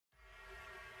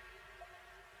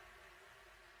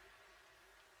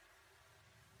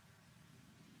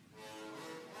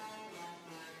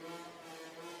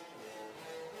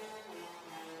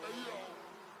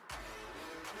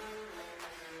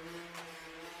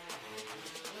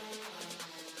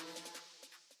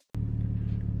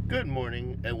Good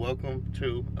morning and welcome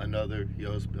to another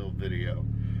Yo's Build video.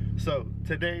 So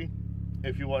today,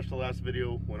 if you watched the last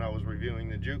video when I was reviewing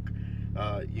the JUKE,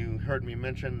 you heard me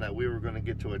mention that we were going to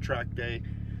get to a track day.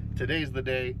 Today's the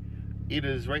day. It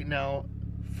is right now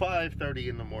 5:30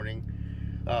 in the morning.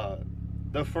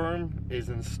 The firm is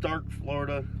in Stark,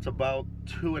 Florida. It's about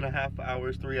 2.5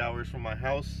 hours, 3 hours from my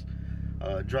house.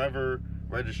 Driver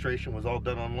registration was all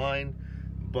done online,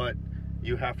 but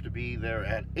you have to be there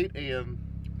at 8 a.m.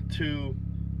 to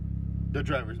the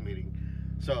driver's meeting.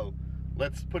 So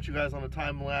let's put you guys on a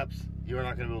time lapse. You're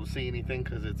not going to be able to see anything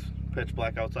because it's pitch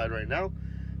black outside right now,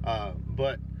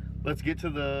 but let's get to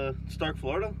the Stark,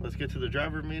 Florida. Let's get to the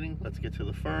driver meeting. Let's get to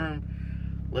the firm.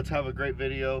 Let's have a great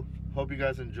video. Hope you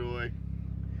guys enjoy.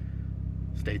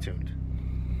 Stay tuned.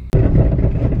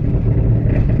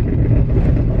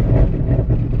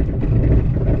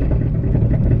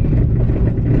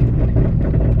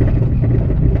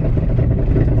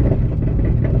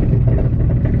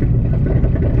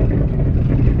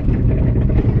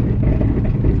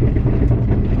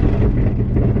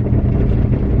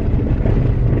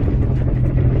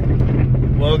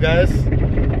 Well guys,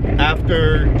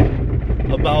 after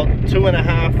about 2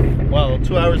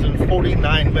 hours and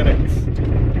 49 minutes,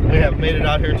 we have made it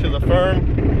out here to the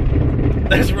firm.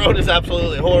 This road is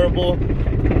absolutely horrible.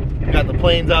 Got the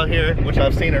planes out here, which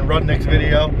I've seen in Rudnick's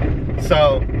video.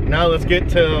 So now let's get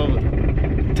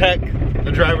to tech,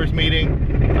 the driver's meeting,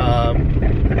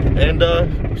 and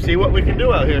see what we can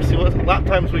do out here. See what lap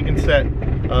times we can set.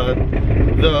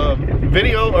 The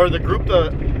video, or the group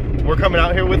that we're coming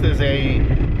out here with, is a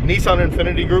Nissan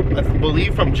Infinity group, I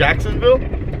believe from Jacksonville,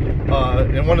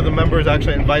 and one of the members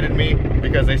actually invited me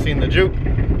because they seen the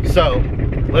JUKE. So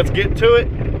let's get to it.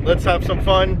 Let's have some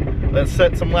fun. Let's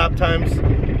set some lap times.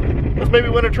 Let's maybe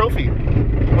win a trophy.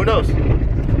 Who knows?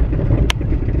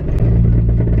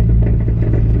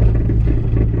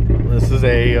 This is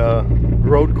a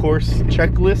road course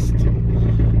checklist.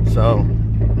 So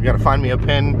you gotta find me a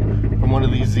pin from one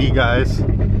of these Z guys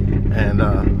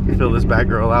and fill this bad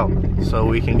girl out so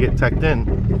we can get teched in.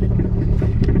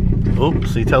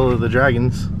 Oops, tell of the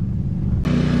dragons.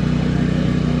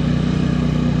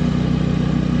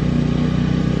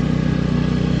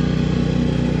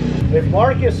 If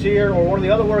Marcus here or one of the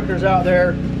other workers out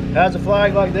there has a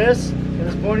flag like this and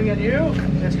is pointing at you,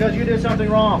 it's because you did something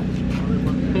wrong.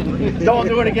 Don't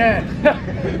do it again.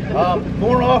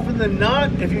 More often than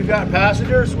not, if you've got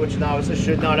passengers, which obviously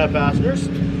should not have passengers,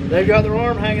 they've got their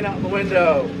arm hanging out the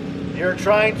window. You're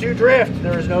trying to drift.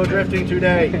 There is no drifting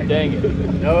today. Dang it.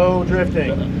 No drifting.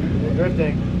 No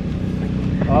drifting.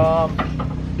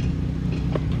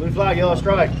 Blue flag, yellow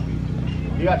strike.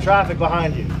 You got traffic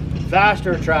behind you.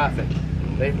 Faster traffic.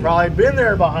 They've probably been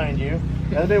there behind you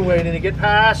and they've been waiting to get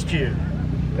past you.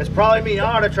 It's probably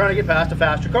Miata trying to get past a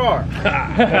faster car.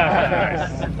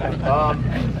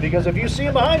 Because if you see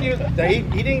him behind you,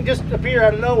 he didn't just appear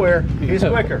out of nowhere. He's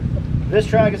quicker. This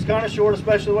track is kind of short,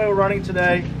 especially the way we're running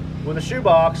today. With a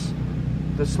shoebox,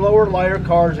 the slower, lighter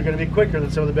cars are going to be quicker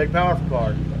than some of the big, powerful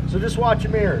cars. So just watch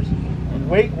your mirrors. And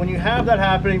wait, when you have that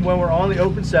happening, when we're on the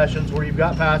open sessions where you've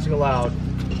got passing allowed,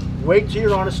 wait till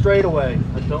you're on a straightaway.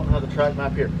 I don't have the track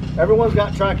map here. Everyone's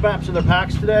got track maps in their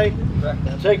packs today.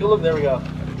 Take a look. There we go.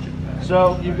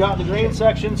 So you've got the green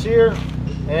sections here,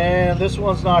 and this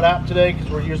one's not apt today because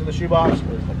we're using the shoebox.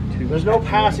 There's no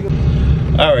passing.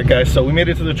 All right, guys. So we made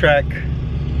it to the track.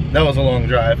 That was a long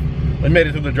drive. We made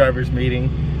it to the driver's meeting.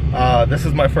 This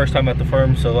is my first time at the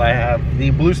firm, so I have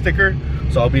the blue sticker.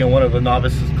 So I'll be in one of the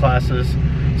novice classes.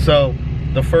 So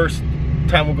the first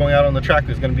time we're going out on the track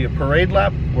is going to be a parade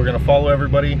lap. We're going to follow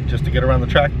everybody just to get around the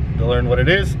track to learn what it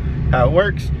is, how it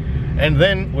works, and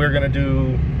then we're going to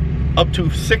do up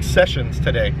to 6 sessions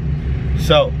today.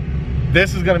 So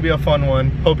this is going to be a fun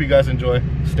one. Hope you guys enjoy.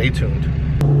 Stay tuned.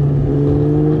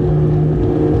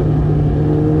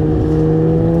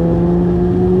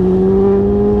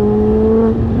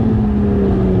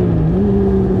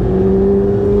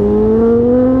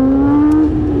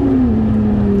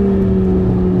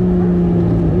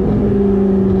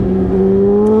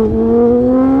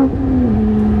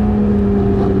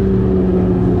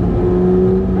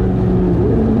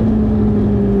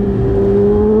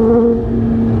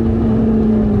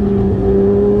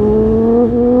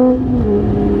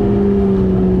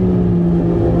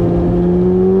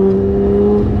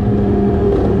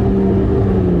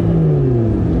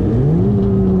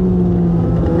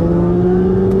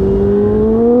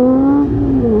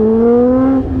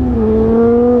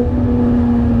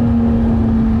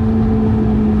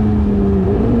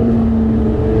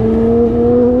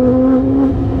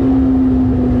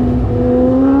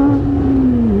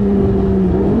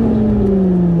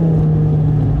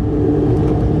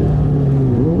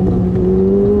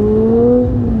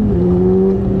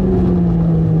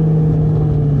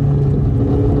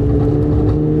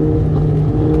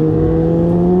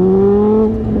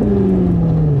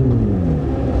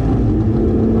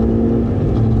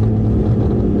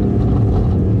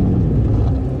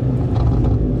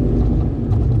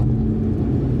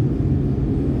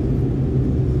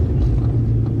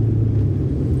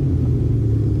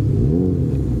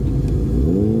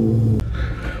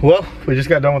 well, we just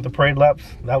got done with the parade laps.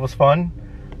 That was fun.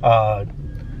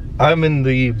 I'm in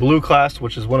the blue class,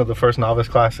 which is one of the first novice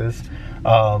classes.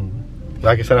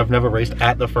 Like I said, I've never raced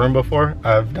at the firm before.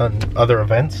 I've done other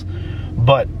events,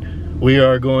 but we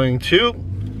are going to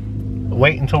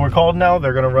wait until we're called now.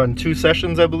 They're gonna run 2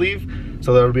 sessions, I believe.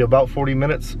 So that'll be about 40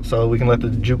 minutes. So we can let the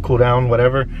juke cool down,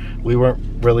 whatever. We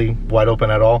weren't really wide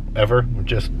open at all, ever. We're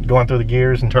just going through the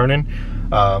gears and turning.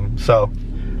 So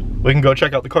we can go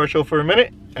check out the car show for a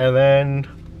minute, and then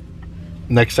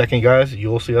next second, guys,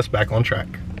 you'll see us back on track.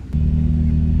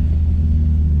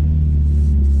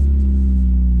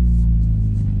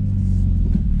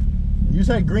 You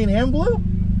said green and blue?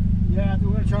 Yeah,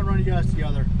 we're gonna try and run you guys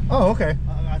together. Oh, okay.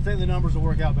 I think the numbers will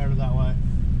work out better that way.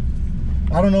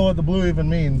 I don't know what the blue even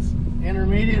means.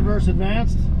 Intermediate versus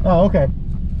advanced. Oh, okay.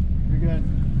 You're good.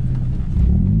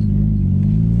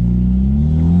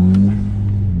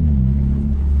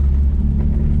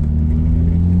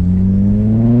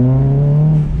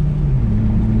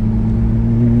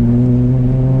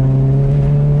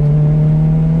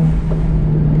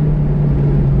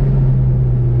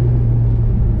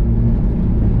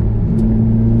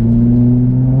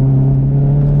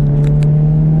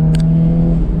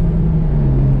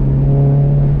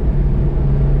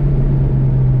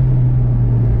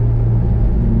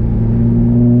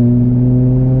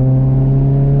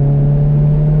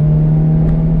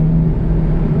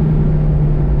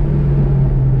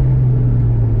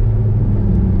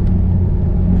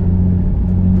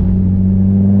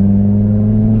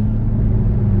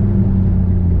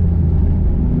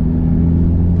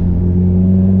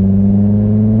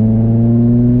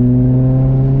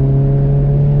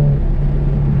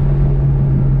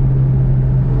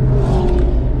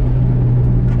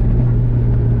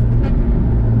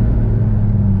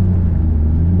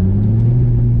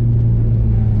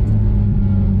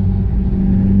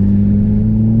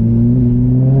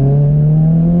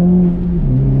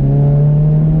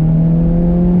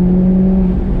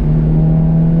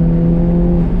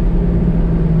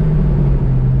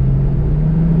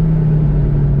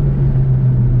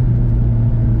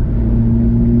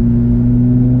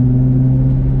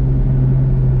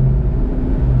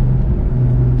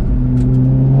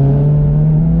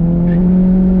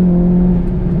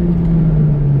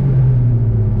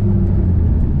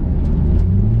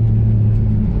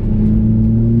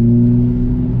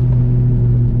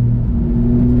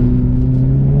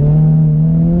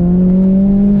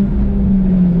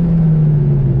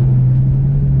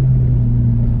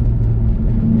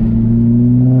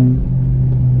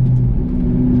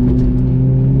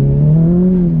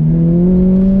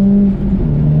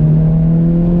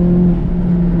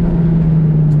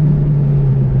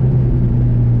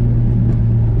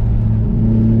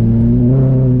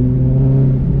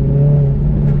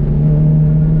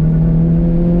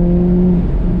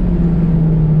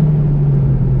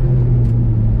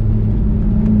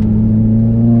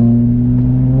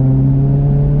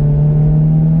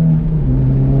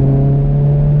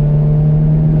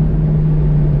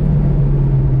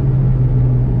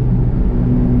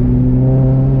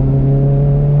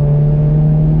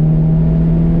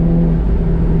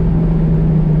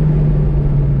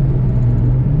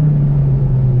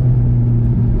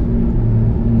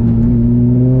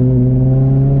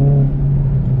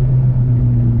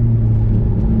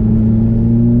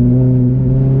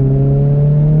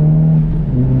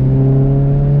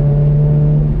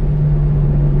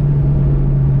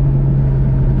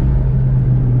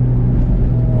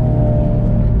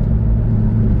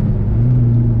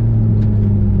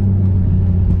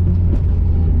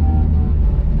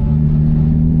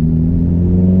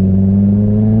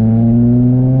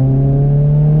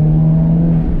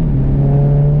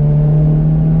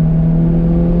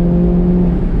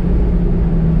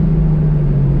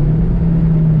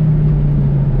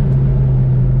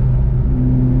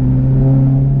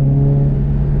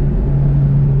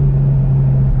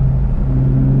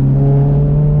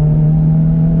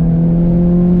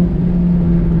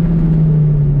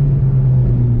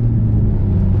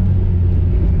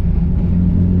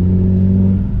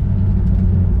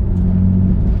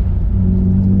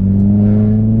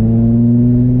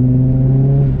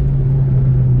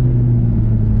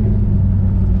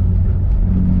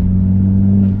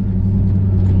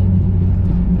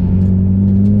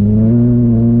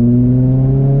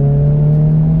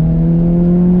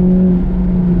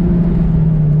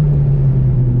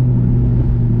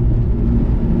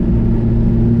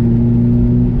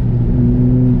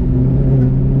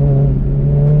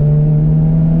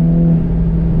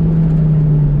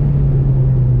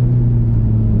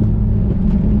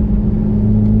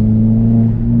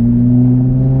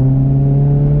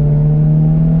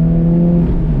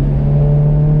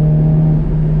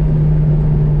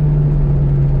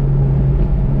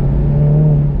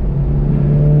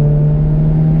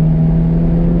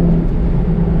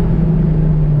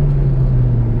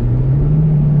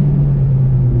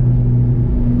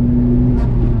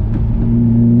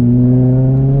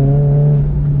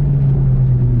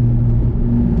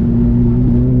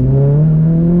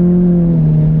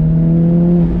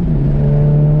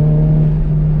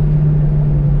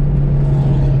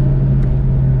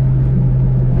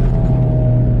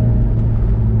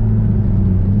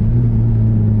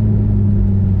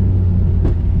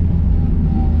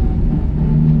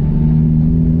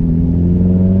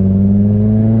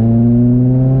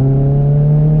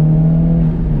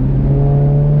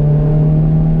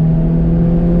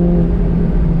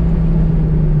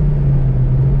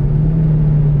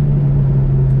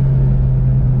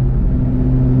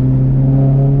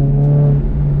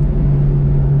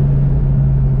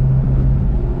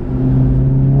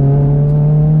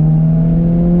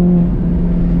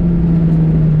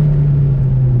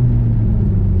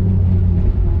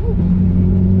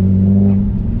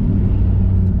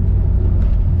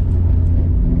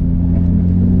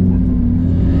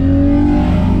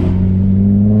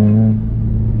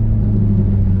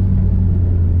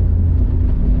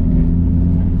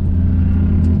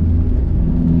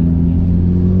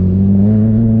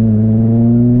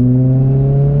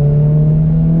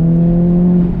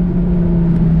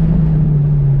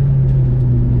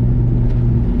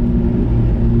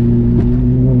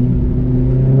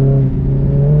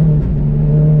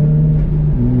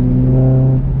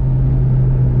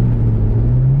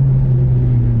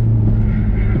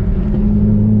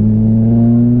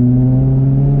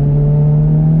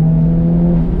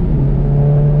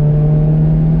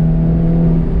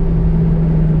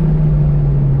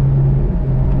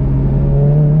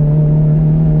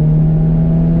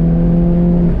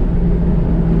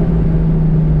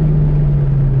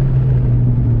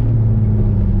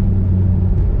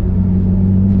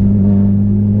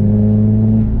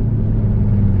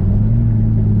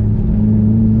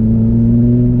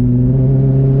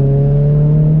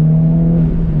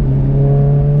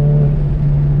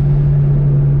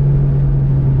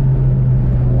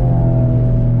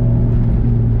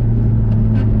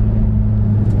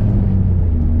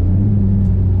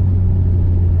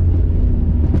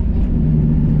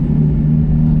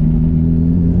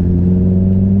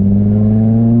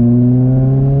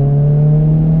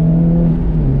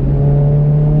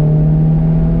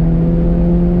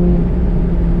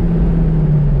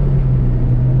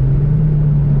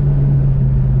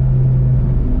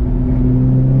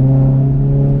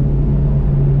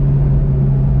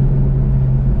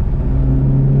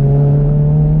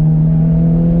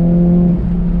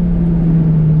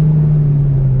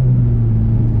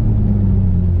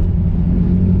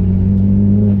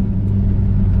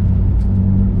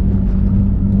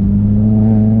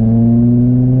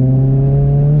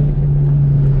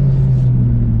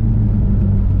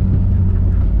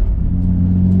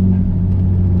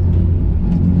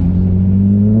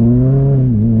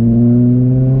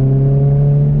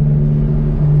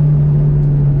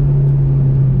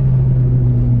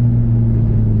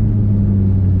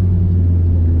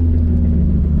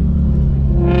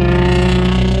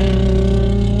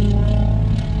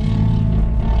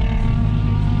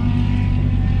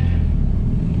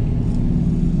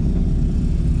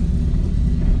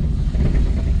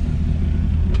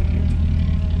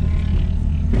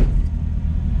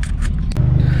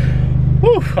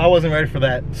 I wasn't ready for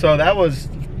that. So that was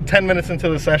 10 minutes into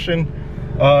the session.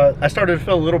 I started to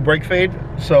feel a little brake fade,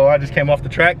 so I just came off the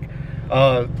track.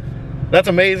 That's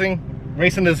amazing.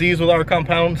 Racing disease with our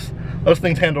compounds, those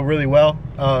things handle really well,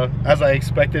 as I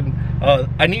expected.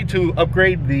 I need to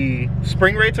upgrade the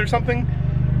spring rates or something,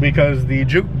 because the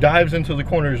JUKE dives into the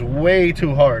corners way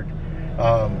too hard.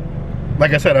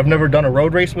 Like I said, I've never done a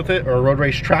road race with it or a road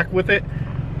race track with it,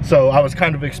 so I was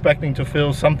kind of expecting to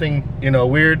feel something, you know,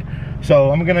 weird.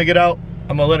 So I'm gonna get out,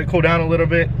 I'm gonna let it cool down a little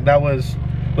bit. That was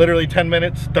literally 10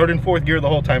 minutes, third and fourth gear the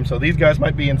whole time. So these guys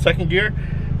might be in second gear,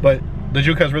 but the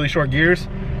JUKE has really short gears.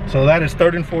 So that is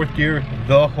third and fourth gear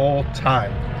the whole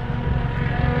time.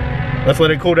 Let's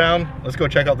let it cool down. Let's go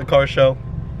check out the car show,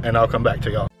 and I'll come back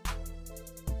to y'all.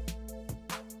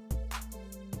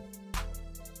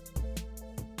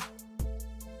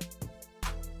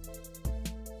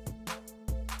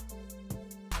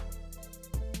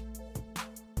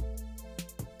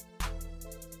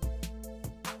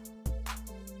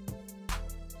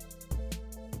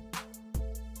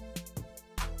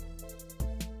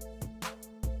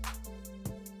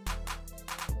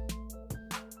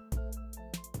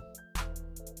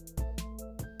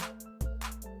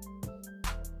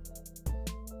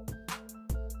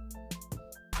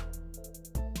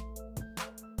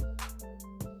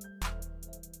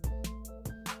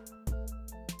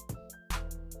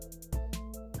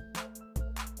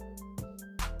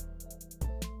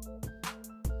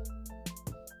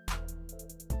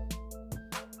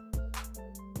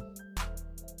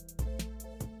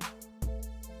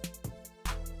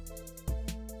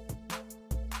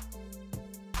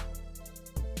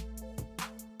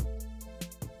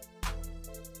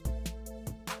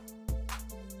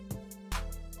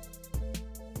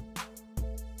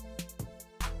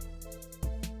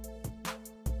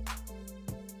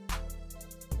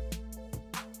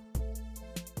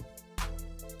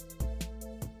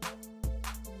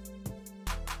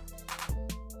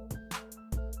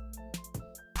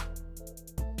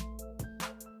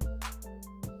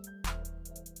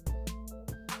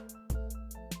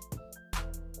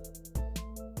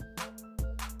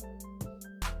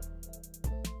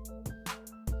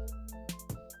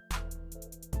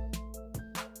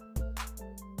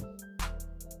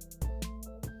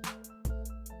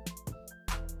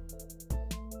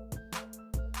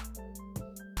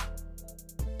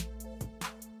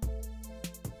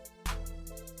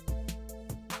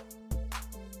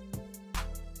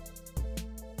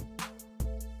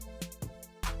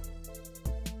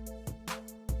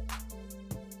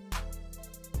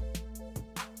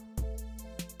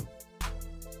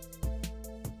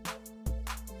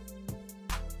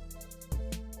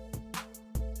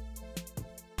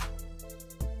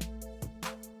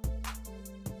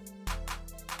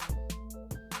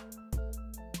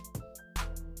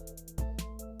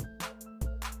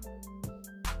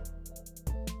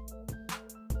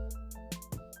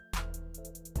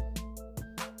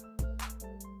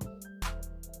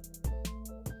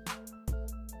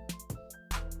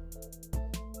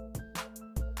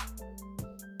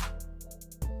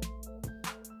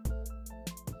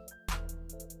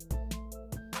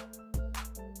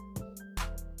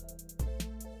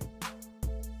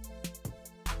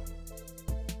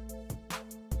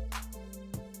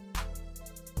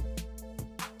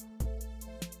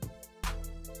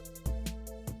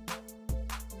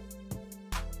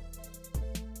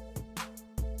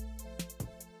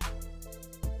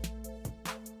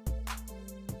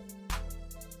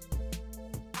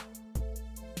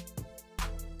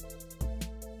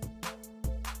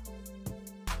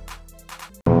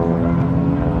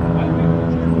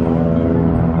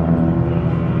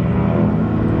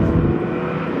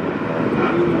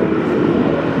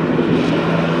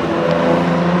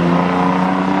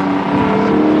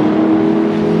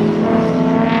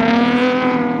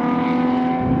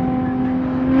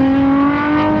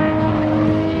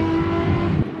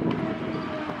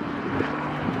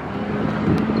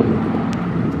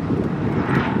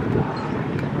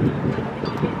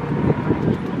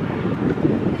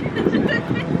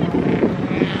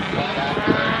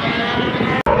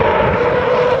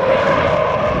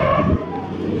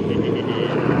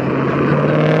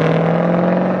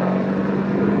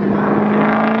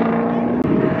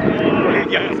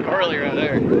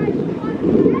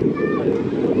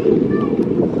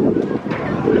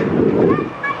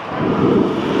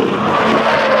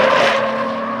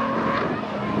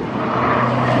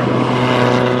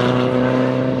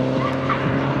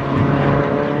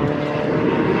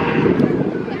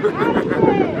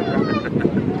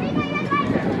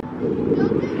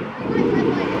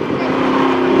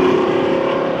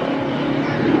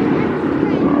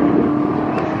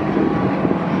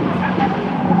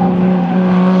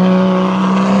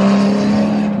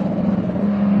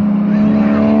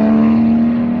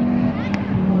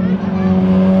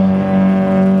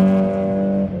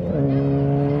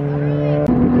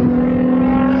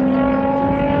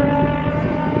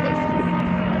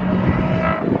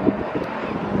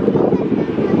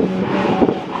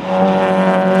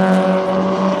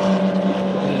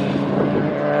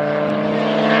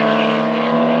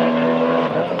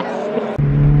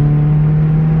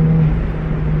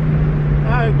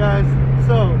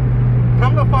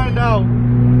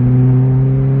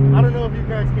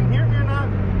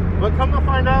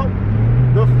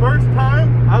 the first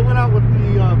time I went out with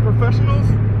the professionals,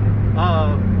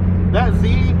 that Z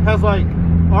has like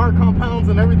R compounds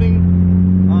and everything.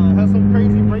 Has some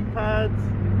crazy brake pads.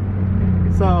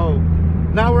 So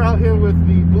now we're out here with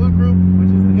the blue group, which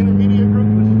is the intermediate group,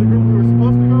 which is the group we were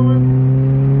supposed to go with.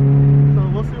 So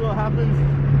we'll see what happens.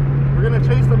 We're gonna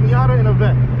chase the Miata in a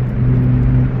vet.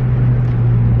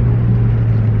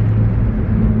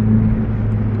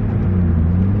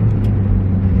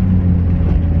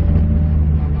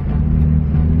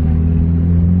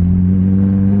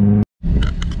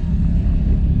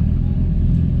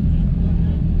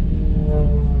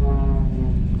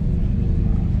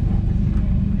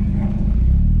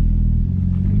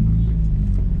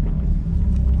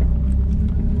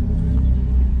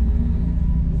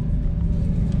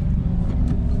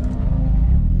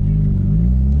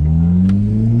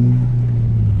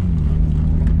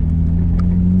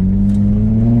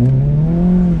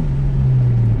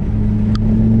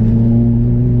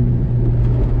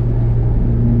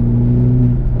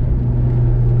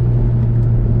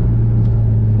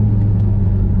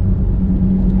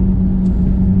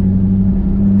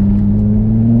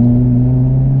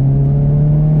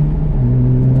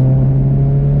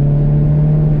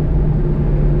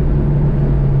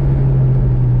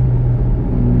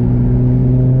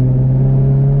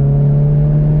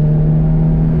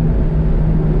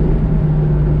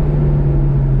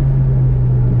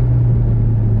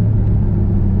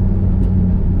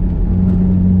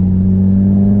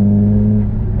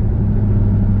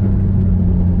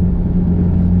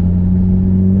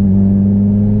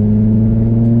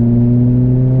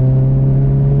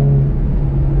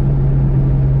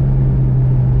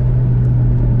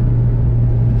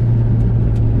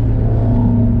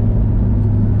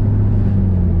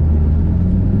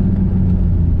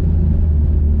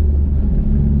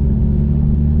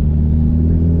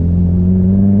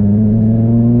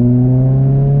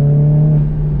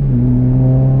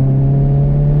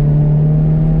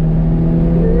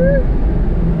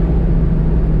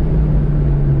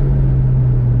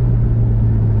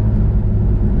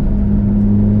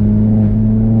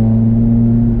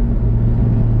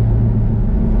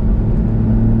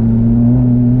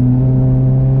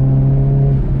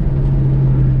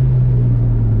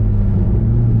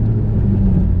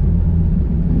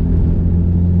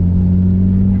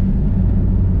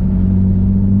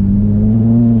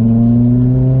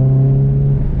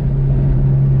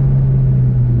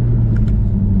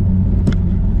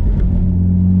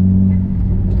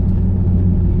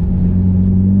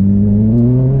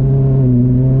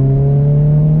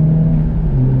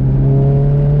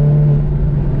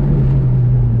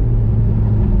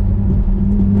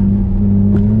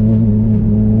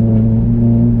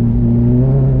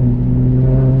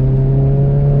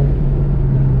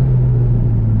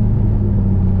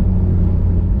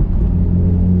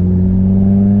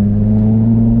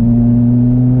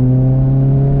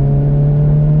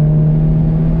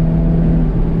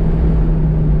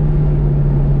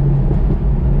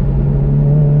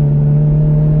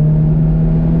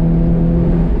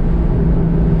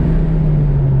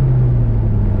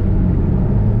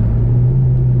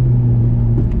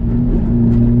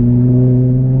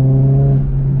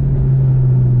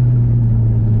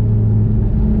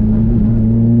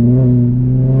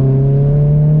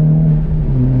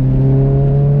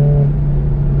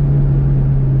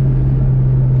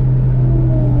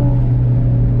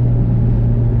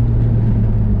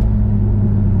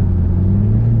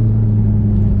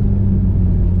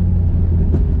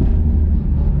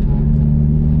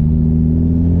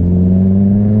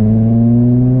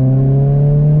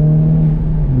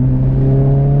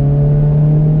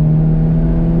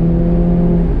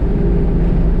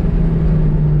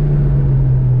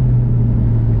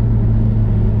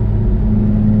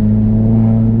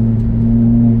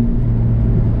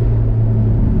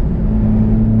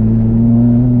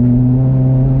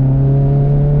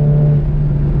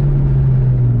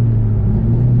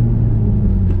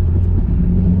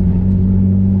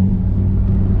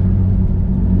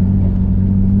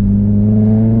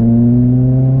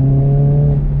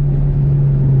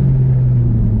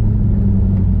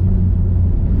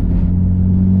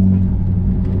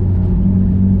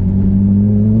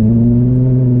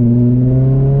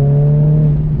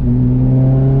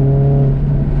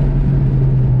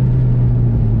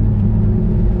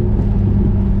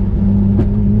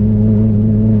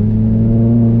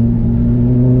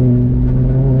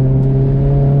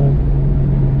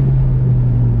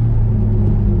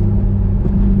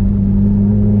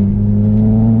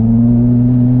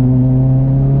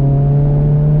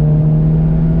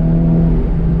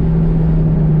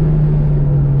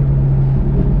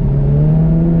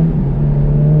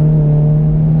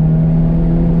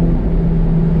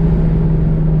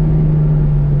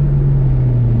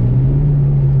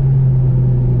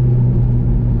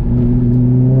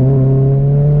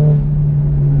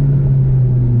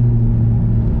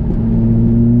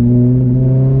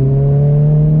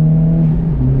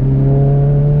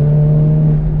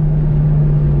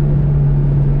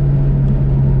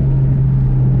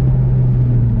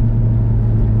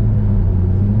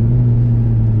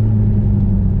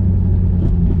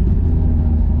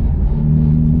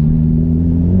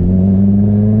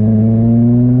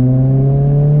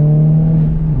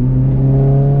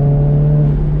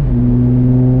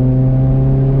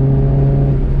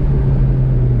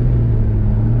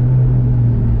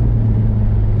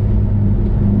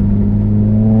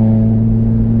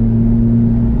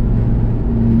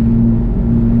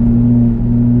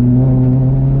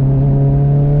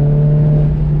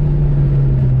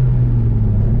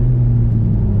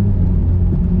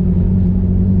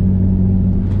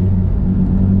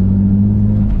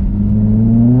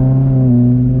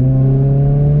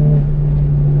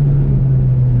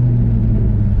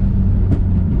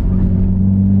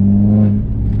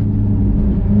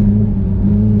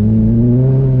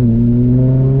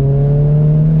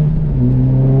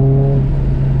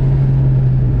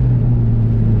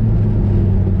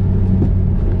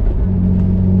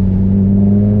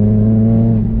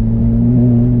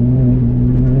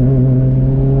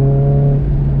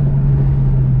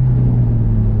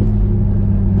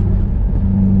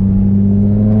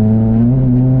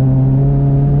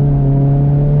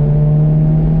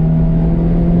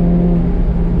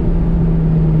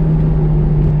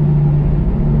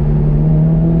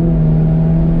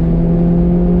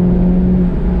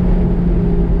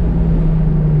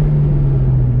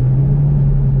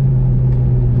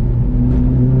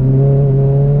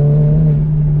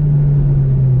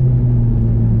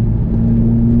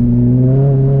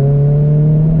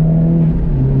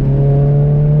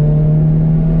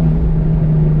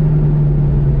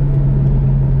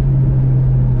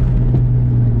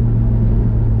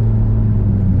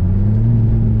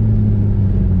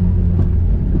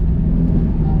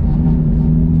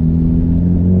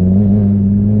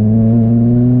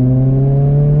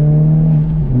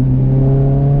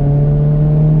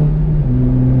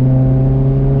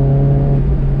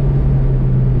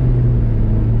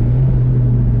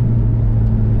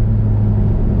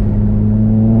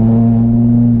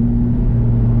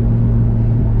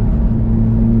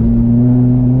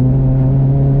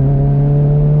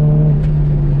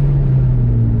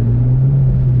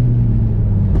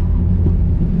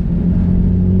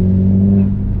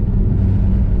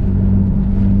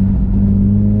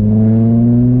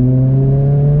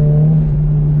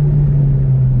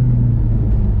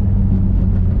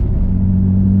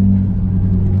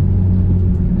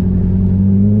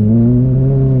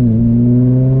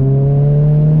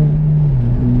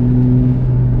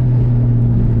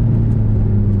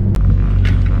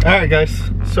 guys,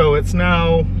 so it's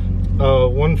now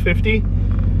 1:50.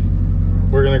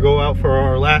 We're gonna go out for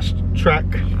our last track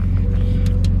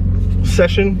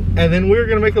session, and then we're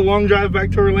gonna make a long drive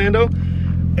back to Orlando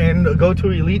and go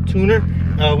to Elite Tuner.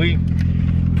 We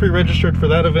pre-registered for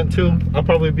that event too. I'll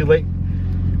probably be late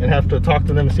and have to talk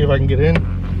to them and see if I can get in,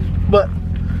 but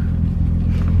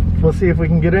we'll see if we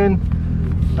can get in.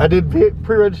 I did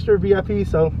pre-register VIP,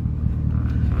 so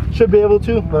should be able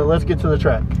to, but let's get to the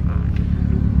track.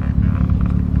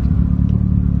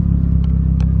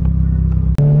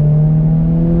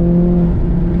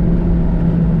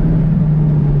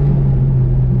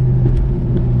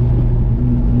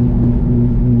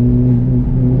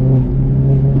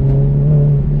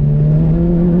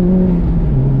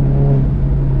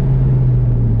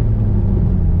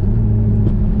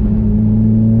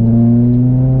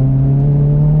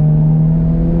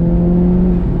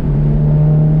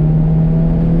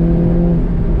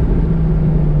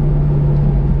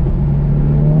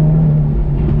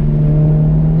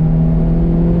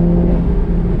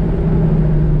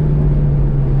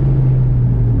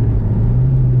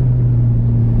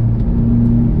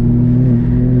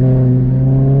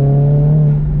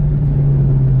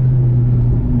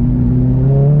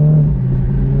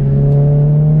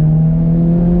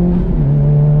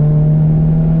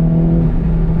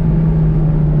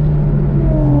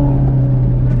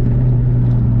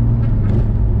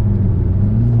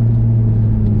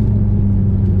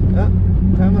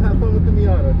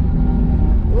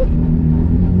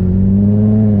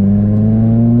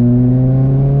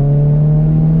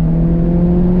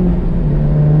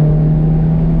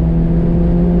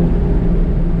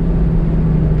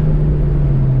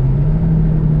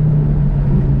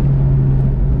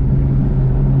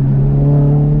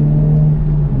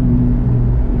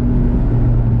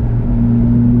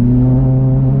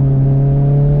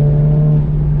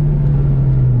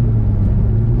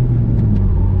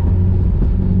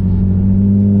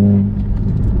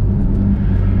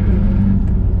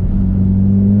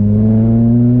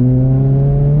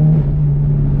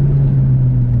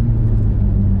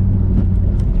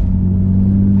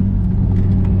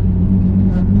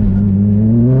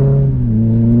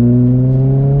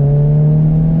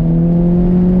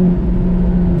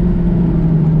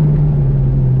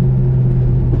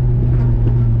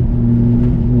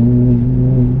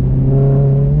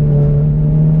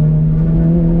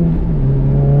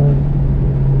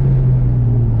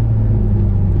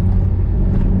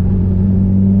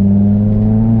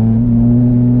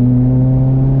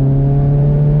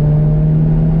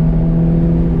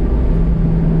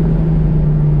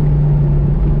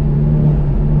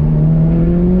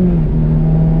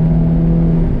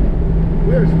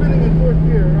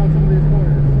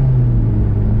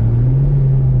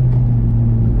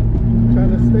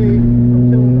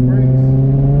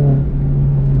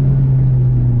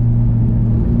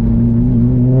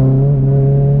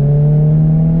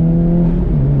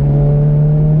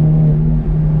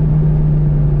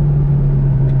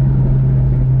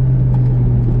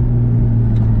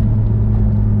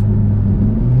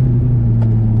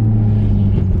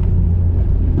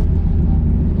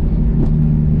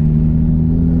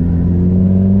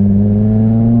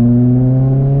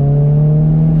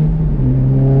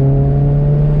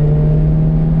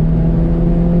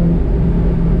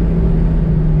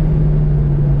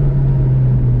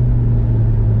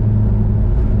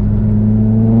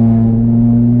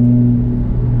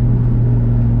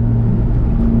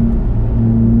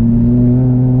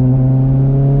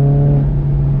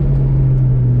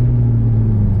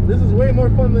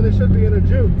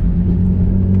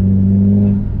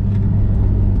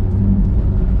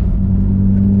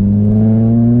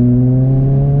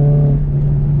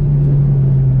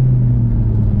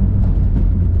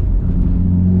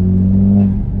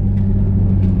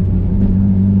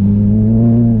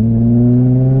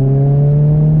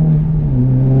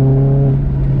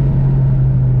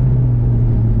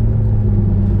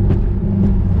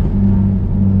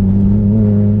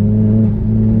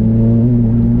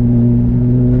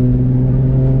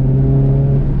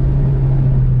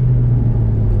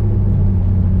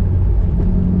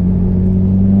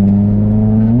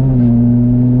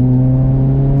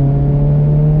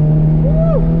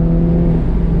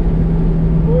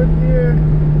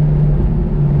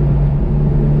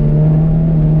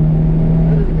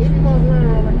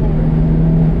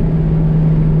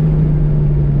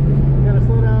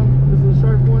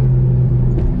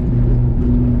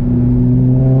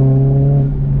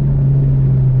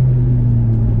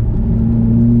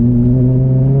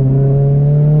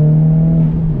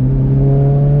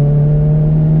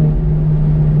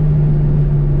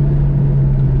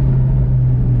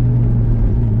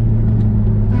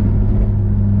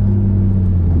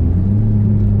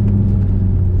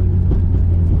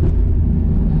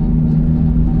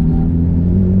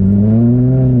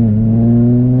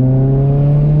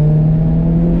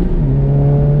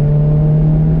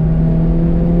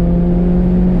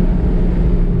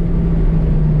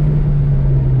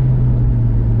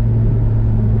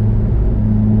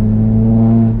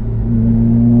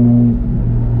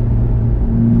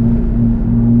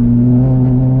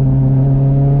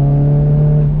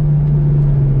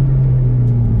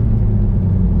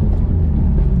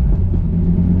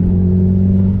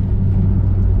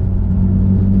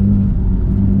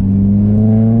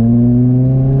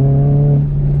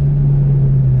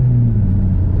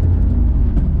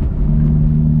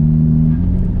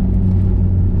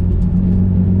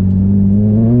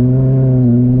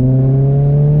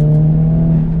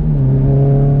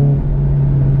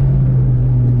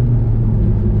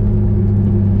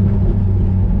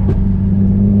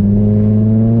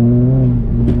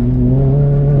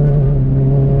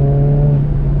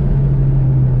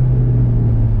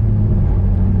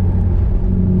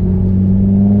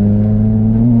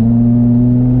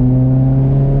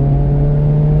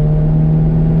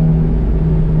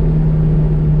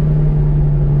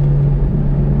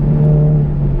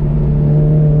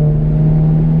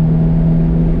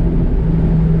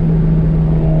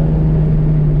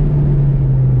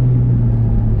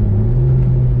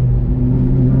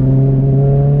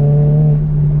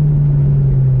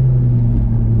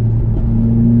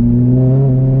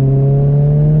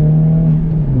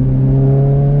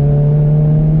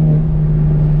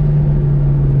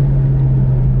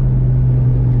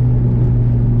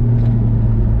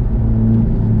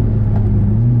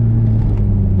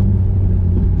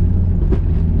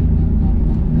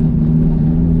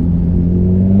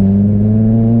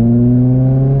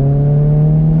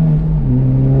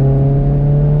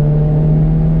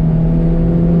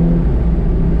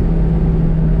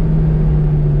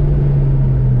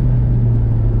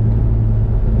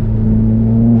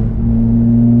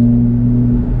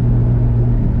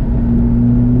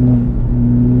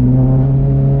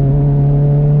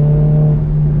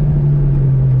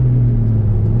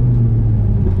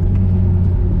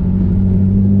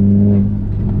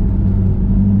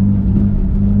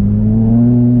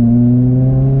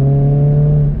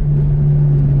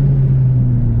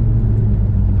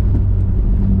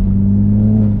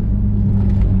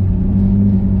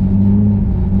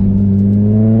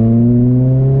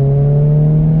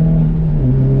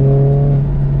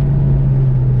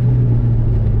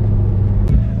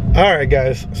 All right,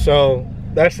 guys, so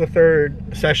that's the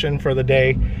third session for the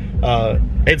day.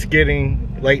 It's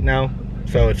getting late now,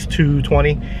 so it's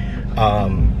 2:20.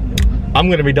 I'm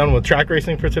gonna be done with track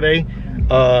racing for today.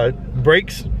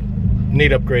 Brakes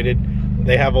need upgraded.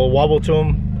 They have a wobble to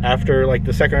them after like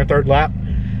the second or third lap.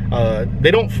 They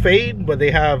don't fade, but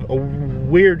they have a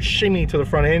weird shimmy to the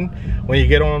front end when you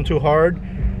get on them too hard.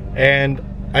 And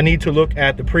I need to look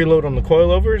at the preload on the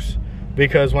coilovers,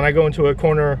 because when I go into a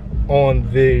corner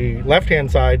on the left-hand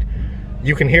side,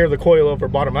 you can hear the coilover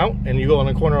bottom out, and you go in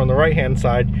a corner on the right-hand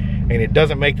side and it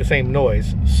doesn't make the same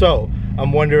noise. So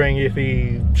I'm wondering if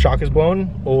the shock is blown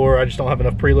or I just don't have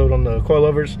enough preload on the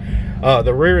coilovers.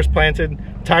 The rear is planted,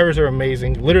 tires are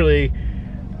amazing. Literally,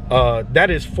 that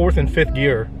is 4th and 5th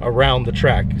gear around the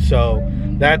track. So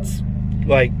that's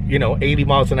like, you know, 80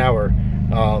 miles an hour.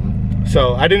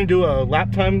 So I didn't do a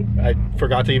lap time. I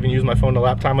forgot to even use my phone to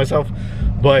lap time myself,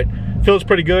 but feels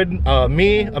pretty good.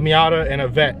 Me, a Miata, and a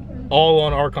Vet, all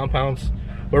on our compounds.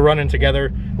 We're running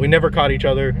together. We never caught each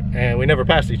other and we never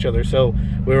passed each other, so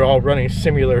we were all running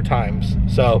similar times.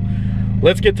 So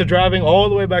let's get to driving all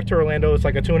the way back to Orlando. It's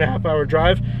like a 2.5 hour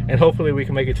drive, and hopefully we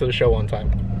can make it to the show on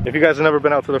time. If you guys have never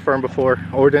been out to the firm before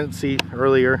or didn't see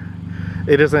earlier,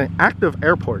 it is an active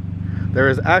airport. There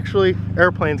is actually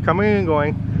airplanes coming and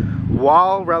going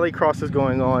while rallycross is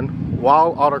going on,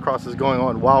 while autocross is going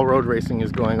on, while road racing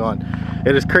is going on.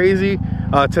 It is crazy.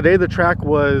 Today the track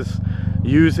was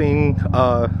using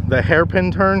the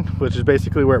hairpin turn, which is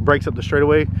basically where it breaks up the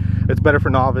straightaway. It's better for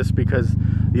novice because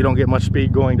you don't get much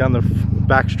speed going down the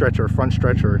back stretch or front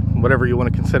stretch or whatever you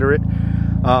want to consider it.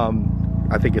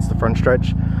 I think it's the front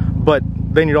stretch, but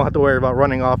then you don't have to worry about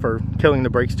running off or killing the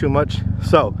brakes too much.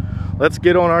 So let's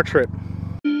get on our trip.